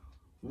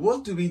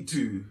What do we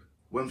do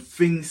when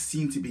things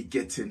seem to be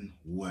getting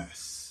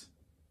worse?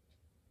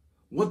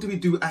 What do we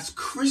do as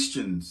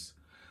Christians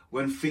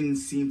when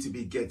things seem to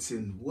be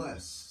getting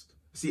worse?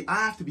 See,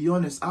 I have to be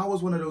honest, I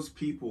was one of those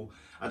people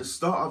at the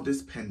start of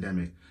this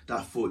pandemic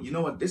that thought, you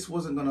know what, this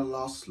wasn't going to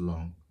last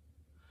long.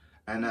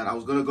 And that I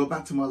was going to go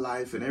back to my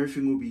life and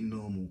everything would be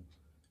normal.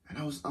 And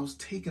I was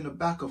taken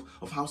aback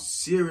of how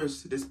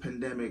serious this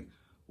pandemic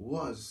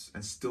was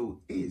and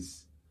still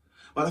is.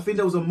 But I think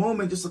there was a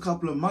moment just a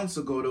couple of months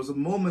ago, there was a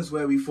moment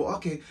where we thought,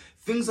 okay,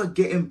 things are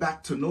getting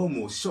back to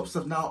normal. Shops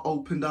have now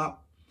opened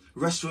up.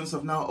 Restaurants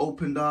have now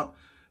opened up.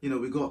 You know,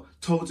 we got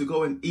told to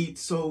go and eat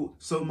so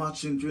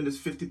much and during this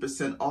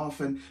 50% off,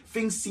 and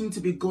things seem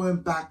to be going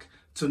back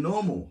to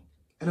normal.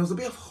 And there was a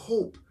bit of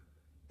hope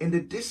in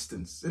the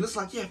distance. It looks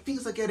like, yeah,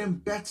 things are getting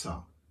better.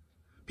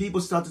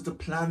 People started to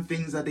plan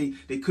things that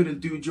they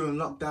couldn't do during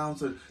lockdown,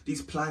 so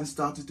these plans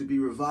started to be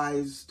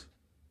revised.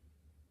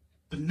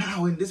 But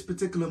now, in this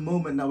particular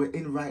moment that we're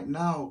in right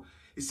now,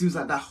 it seems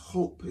like that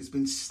hope has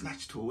been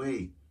snatched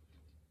away.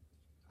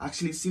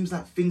 Actually, it seems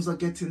like things are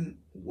getting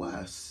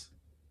worse.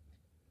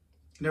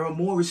 There are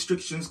more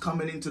restrictions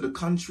coming into the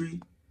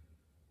country,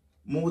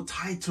 more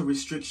tighter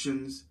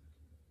restrictions,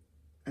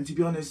 and to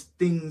be honest,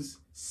 things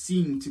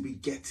seem to be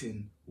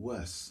getting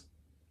worse.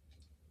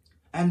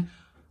 And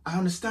I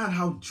understand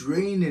how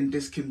draining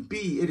this can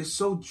be. It is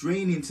so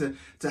draining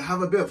to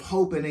have a bit of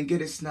hope and then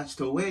get it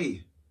snatched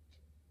away.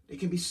 It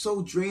can be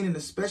so draining,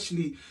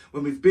 especially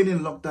when we've been in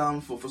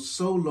lockdown for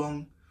so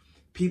long.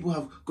 People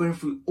have gone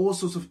through all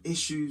sorts of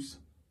issues,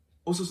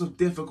 all sorts of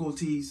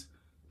difficulties.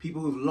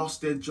 People who've lost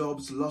their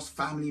jobs, lost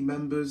family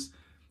members,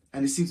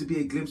 and it seems to be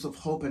a glimpse of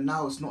hope, and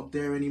now it's not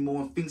there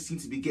anymore, and things seem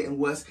to be getting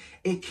worse.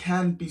 It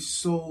can be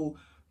so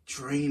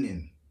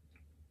draining.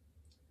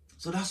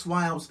 So that's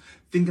why I was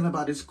thinking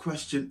about this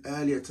question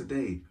earlier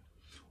today.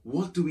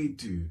 What do we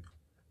do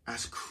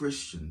as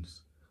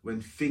Christians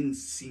when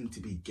things seem to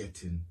be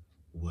getting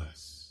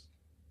worse?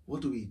 What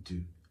do we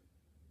do?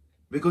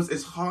 Because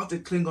it's hard to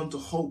cling on to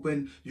hope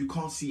when you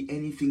can't see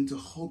anything to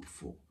hope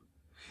for.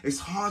 It's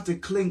hard to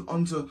cling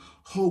onto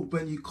hope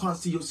when you can't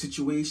see your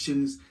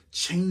situations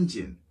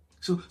changing.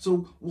 So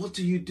what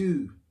do you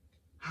do?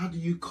 How do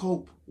you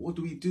cope? What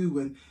do we do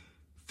when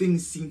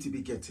things seem to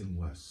be getting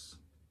worse?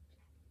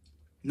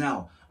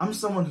 Now, I'm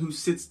someone who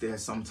sits there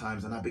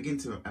sometimes and I begin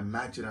to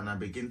imagine and I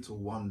begin to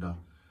wonder.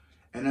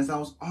 And as I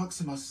was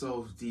asking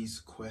myself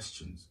these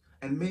questions,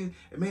 and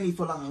it mainly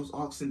felt like I was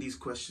asking these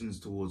questions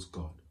towards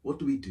God. What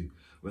do we do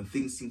when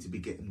things seem to be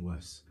getting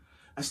worse?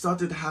 I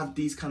started to have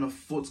these kind of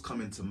thoughts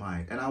come into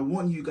mind. And I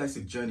want you guys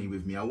to journey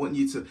with me. I want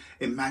you to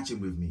imagine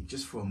with me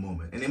just for a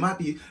moment. And it might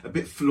be a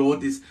bit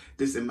flawed,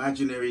 this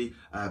imaginary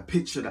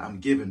picture that I'm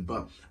given,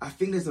 but I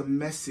think there's a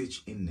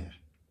message in there.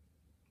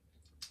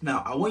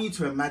 Now, I want you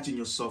to imagine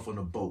yourself on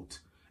a boat,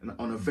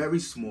 on a very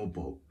small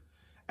boat.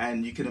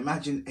 And you can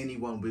imagine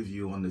anyone with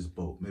you on this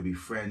boat, maybe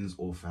friends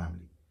or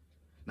family.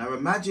 Now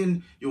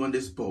imagine you're on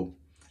this boat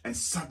and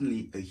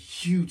suddenly a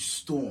huge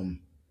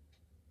storm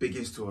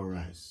begins to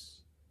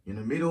arise. You're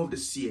in the middle of the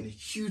sea and a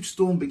huge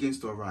storm begins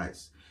to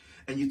arise.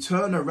 And you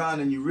turn around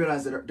and you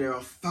realize that there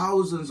are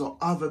thousands of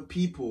other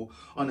people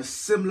on a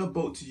similar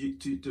boat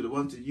to the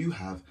one that you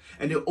have.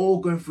 And they're all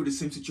going through the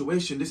same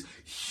situation. This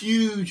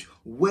huge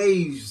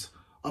waves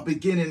are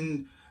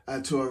beginning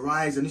to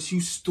arise and this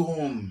huge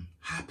storm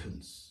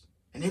happens.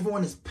 And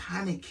everyone is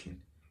panicking.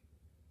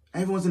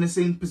 Everyone's in the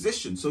same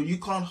position. So you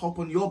can't hop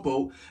on your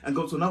boat and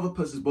go to another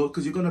person's boat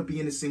because you're going to be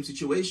in the same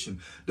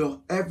situation.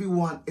 Though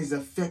everyone is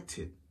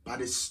affected by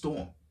this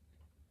storm.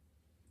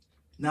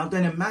 Now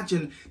then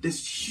imagine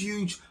this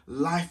huge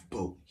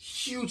lifeboat,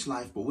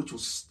 which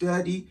was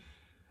sturdy,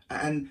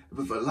 and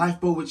with a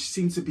lifeboat which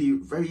seems to be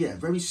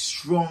very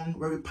strong,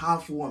 very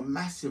powerful, a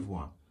massive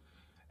one.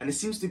 And it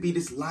seems to be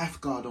this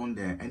lifeguard on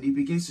there, and he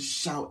begins to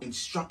shout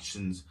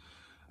instructions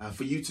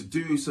for you to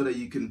do so that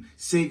you can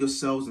save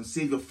yourselves and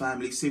save your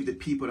family, save the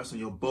people that's on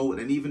your boat,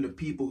 and even the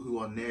people who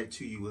are near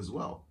to you as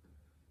well.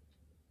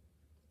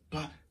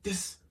 But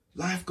this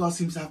lifeguard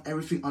seems to have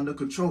everything under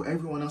control.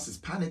 Everyone else is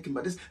panicking,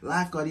 but this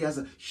lifeguard, he has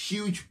a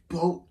huge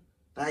boat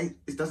that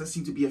it doesn't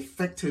seem to be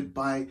affected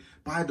by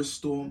the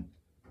storm,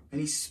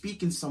 and he's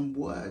speaking some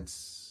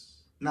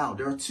words. Now,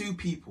 there are two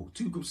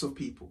groups of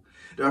people.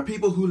 There are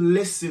people who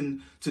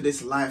listen to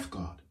this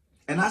lifeguard,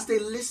 and as they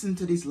listen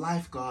to this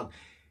lifeguard,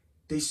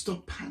 they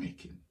stop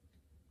panicking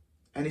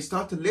and they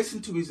start to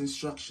listen to his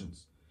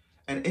instructions.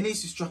 And in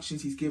his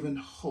instructions, he's given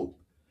hope.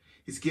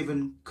 He's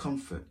given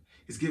comfort.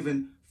 He's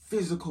given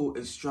physical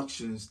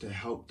instructions to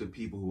help the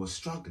people who are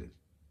struggling.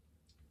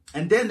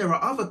 And then there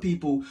are other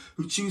people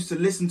who choose to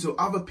listen to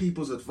other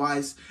people's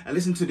advice and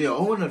listen to their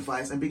own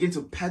advice and begin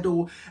to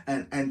peddle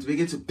and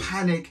begin to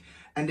panic,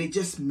 and they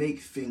just make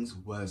things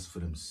worse for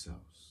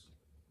themselves.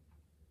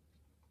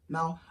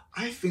 Now,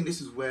 I think this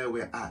is where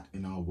we're at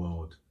in our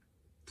world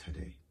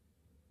today.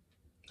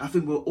 I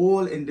think we're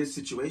all in this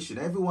situation.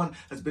 Everyone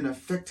has been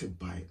affected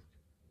by it.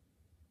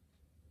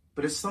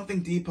 But there's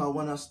something deeper I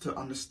want us to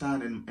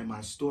understand in my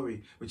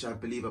story, which I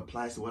believe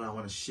applies to what I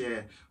want to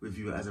share with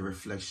you as a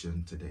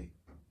reflection today.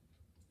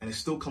 And it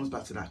still comes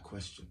back to that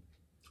question.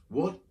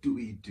 What do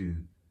we do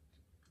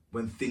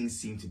when things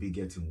seem to be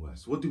getting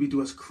worse? What do we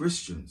do as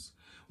Christians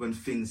when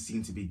things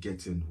seem to be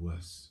getting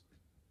worse?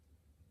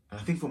 And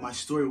I think for my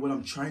story, what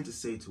I'm trying to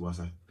say to us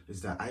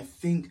is that I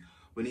think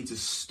we need to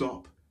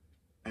stop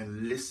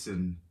and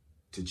listen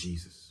to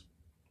Jesus.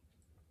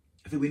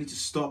 I think we need to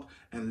stop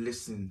and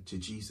listen to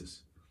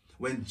Jesus.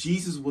 When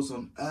Jesus was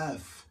on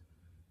earth,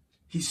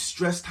 he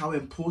stressed how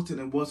important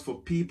it was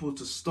for people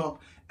to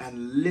stop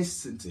and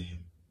listen to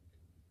him.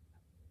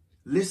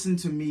 Listen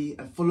to me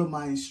and follow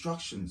my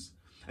instructions.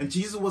 And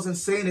Jesus wasn't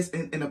saying this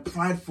in a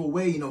prideful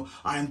way,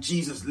 I am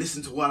Jesus,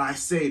 listen to what I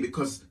say,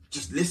 because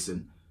just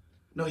listen.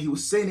 No, he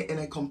was saying it in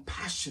a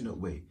compassionate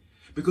way,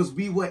 because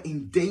we were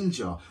in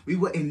danger. We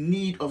were in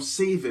need of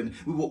saving.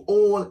 We were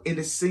all in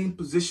the same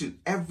position.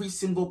 Every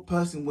single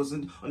person was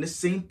on the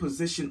same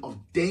position of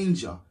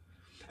danger.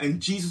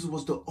 And Jesus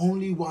was the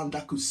only one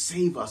that could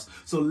save us.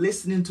 So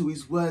listening to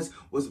his words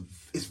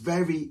is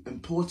very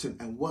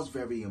important and was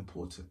very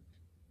important.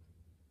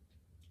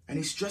 And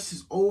he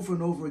stresses over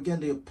and over again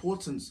the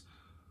importance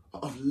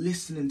of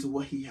listening to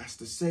what he has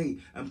to say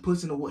and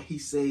putting what he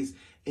says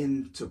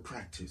into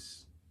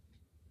practice.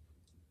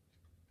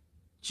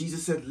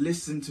 Jesus said,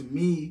 listen to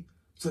me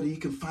so that you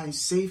can find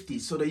safety,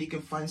 so that you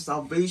can find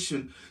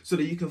salvation, so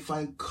that you can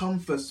find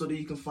comfort, so that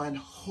you can find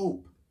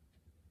hope.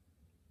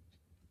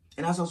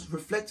 And as I was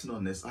reflecting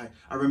on this,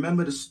 I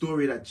remember the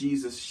story that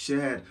Jesus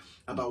shared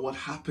about what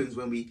happens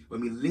when we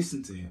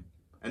listen to him,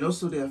 and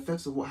also the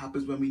effects of what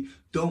happens when we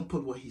don't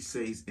put what he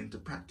says into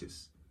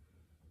practice.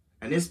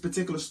 And this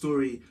particular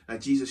story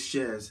that Jesus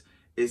shares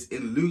is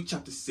in Luke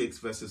chapter 6,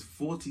 verses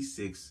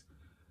 46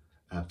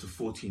 to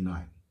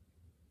 49.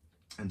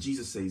 And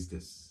Jesus says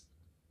this: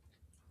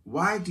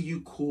 "Why do you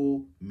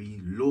call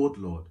me Lord,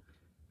 Lord,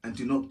 and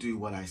do not do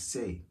what I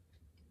say?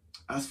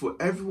 As for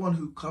everyone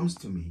who comes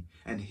to me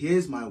and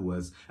hears my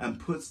words and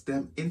puts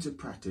them into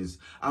practice,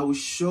 I will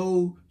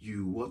show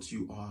you what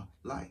you are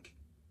like.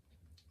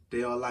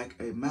 They are like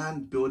a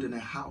man building a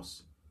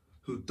house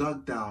who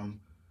dug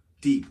down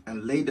deep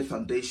and laid the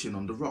foundation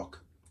on the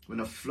rock. When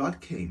a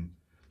flood came,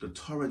 the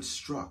torrent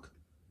struck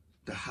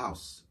the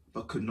house,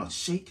 but could not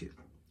shake it,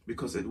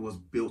 because it was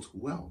built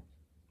well.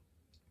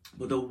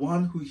 But the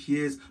one who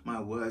hears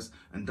my words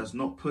and does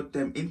not put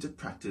them into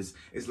practice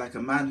is like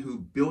a man who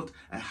built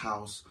a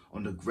house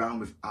on the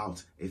ground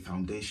without a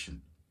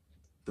foundation.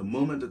 The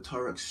moment the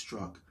torrent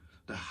struck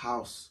the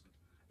house,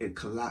 it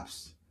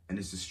collapsed, and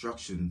its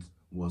destruction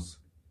was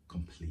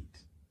complete."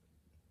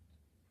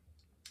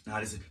 Now,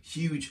 there's a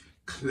huge,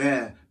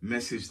 clear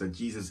message that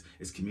Jesus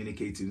is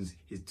communicating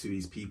to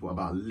his people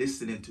about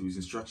listening to his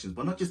instructions,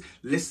 but not just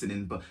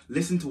listening, but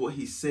listen to what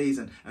he says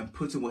and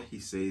putting what he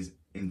says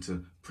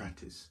into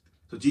practice.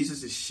 So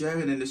Jesus is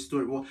sharing in this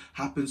story what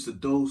happens to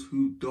those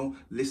who don't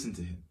listen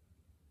to him.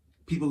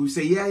 People who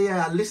say,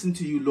 yeah, I listen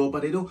to you, Lord,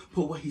 but they don't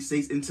put what he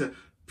says into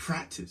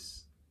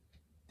practice.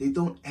 They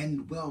don't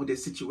end well. Their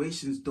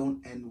situations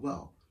don't end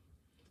well.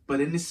 But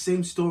in this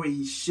same story,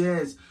 he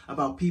shares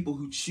about people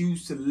who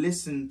choose to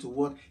listen to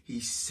what he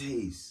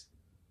says,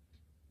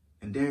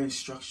 and their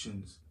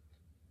instructions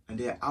and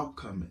their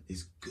outcome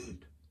is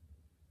good,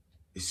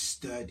 is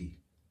sturdy,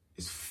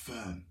 is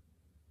firm,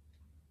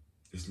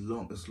 is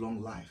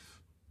long life.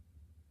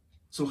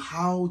 So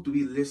how do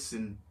we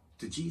listen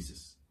to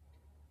Jesus?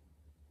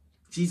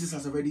 Jesus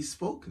has already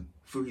spoken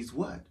through his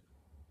word,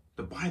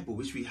 the Bible,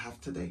 which we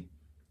have today.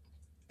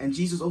 And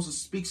Jesus also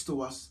speaks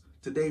to us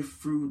today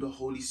through the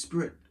Holy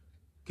Spirit,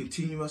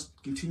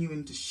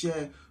 continuing to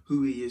share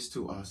who he is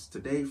to us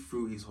today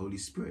through his Holy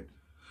Spirit.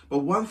 But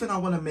one thing I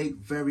want to make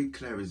very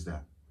clear is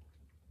that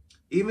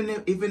even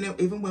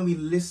when we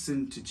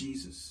listen to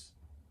Jesus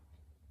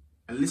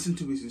and listen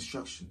to his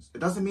instructions, it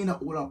doesn't mean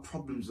that all our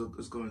problems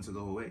is going to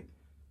go away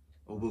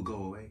or will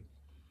go away.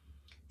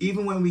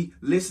 Even when we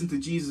listen to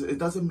Jesus, it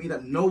doesn't mean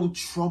that no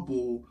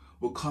trouble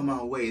will come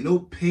our way, no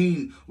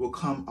pain will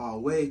come our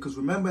way. Because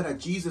remember that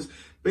Jesus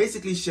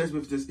basically shares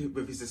with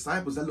his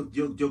disciples that, look,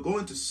 you're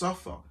going to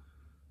suffer.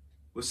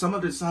 With some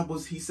of the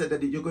disciples, he said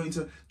that you're going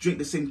to drink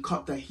the same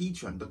cup that he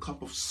drank, the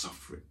cup of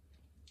suffering.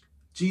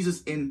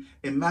 Jesus in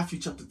Matthew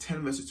chapter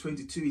 10, verse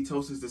 22, he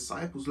tells his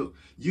disciples, look,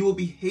 you will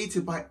be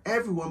hated by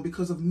everyone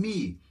because of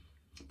me,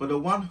 but the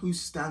one who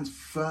stands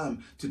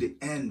firm to the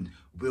end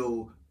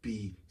will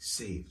be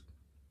saved.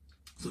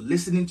 So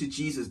listening to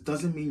Jesus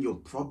doesn't mean your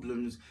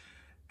problems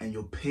and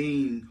your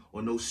pain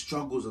or no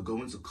struggles are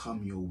going to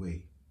come your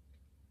way.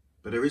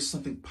 But there is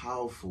something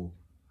powerful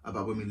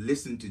about when we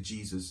listen to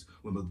Jesus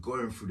when we're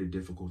going through the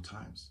difficult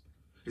times.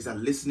 Is that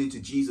listening to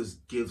Jesus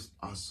gives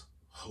us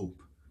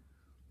hope.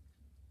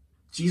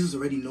 Jesus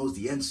already knows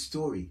the end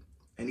story,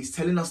 and he's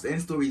telling us the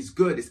end story is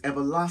good, it's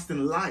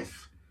everlasting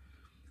life.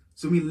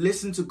 So we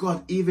listen to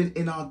God even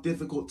in our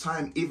difficult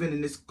time, even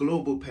in this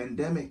global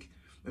pandemic.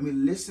 When we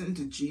listen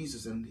to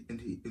Jesus and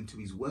into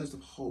his words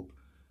of hope,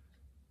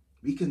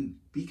 we can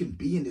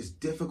be in this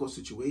difficult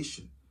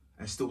situation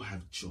and still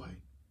have joy.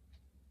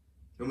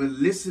 When we're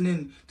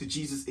listening to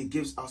Jesus, it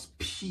gives us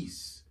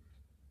peace.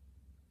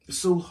 It's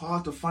so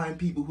hard to find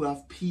people who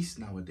have peace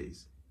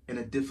nowadays. in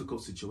a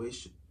difficult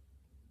situation.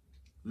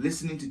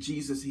 Listening to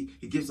Jesus, he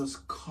gives us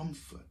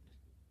comfort.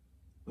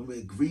 When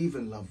we're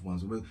grieving loved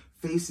ones, when we're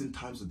facing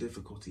times of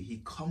difficulty,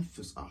 he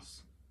comforts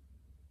us.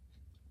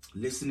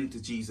 Listening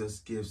to Jesus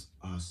gives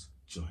us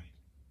joy.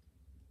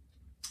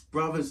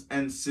 Brothers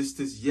and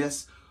sisters,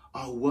 yes,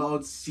 our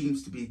world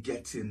seems to be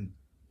getting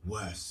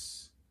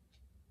worse.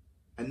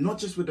 And not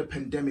just with the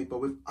pandemic,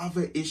 but with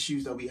other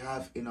issues that we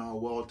have in our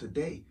world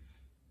today.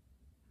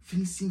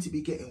 Things seem to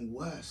be getting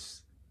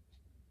worse.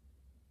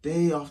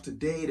 Day after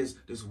day,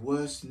 there's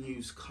worse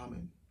news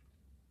coming.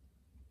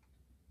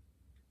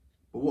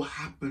 But what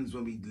happens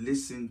when we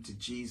listen to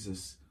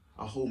Jesus?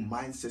 Our whole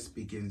mindset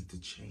begins to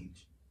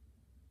change.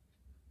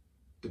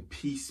 The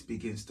peace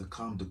begins to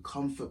come. The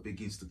comfort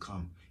begins to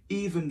come.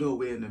 Even though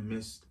we're in the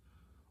midst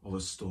of a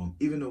storm.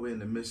 Even though we're in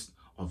the midst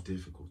of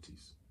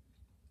difficulties.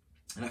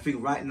 And I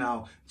think right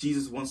now,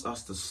 Jesus wants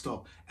us to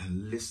stop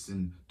and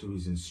listen to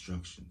his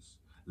instructions.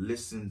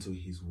 Listen to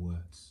his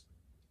words.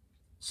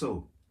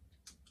 So,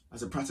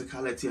 as a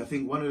practicality, I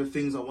think one of the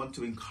things I want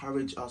to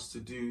encourage us to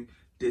do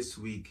this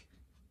week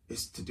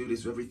is to do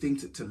this with everything,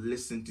 to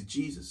listen to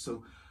Jesus.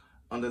 So,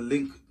 on the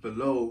link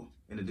below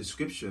in the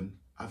description,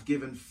 I've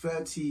given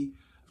 30,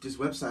 this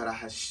website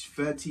has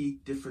 30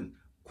 different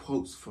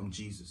quotes from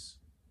Jesus.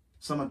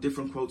 Some are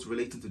different quotes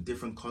relating to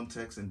different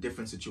contexts and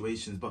different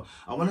situations, but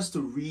I want us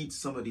to read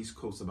some of these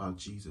quotes about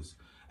Jesus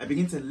and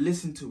begin to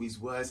listen to his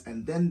words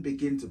and then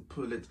begin to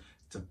put it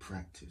to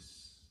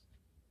practice.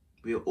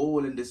 We are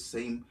all in this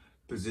same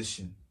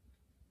position.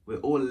 We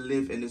all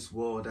live in this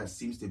world that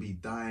seems to be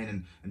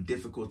dying and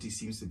difficulty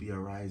seems to be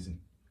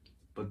arising.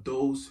 But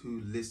those who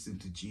listen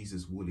to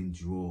Jesus will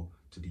endure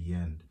to the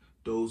end.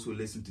 Those who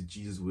listen to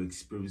Jesus will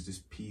experience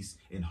this peace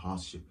in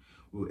hardship,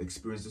 will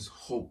experience this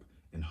hope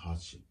in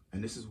hardship.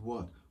 And this is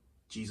what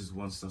Jesus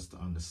wants us to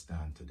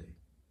understand today.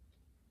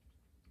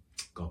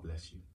 God bless you.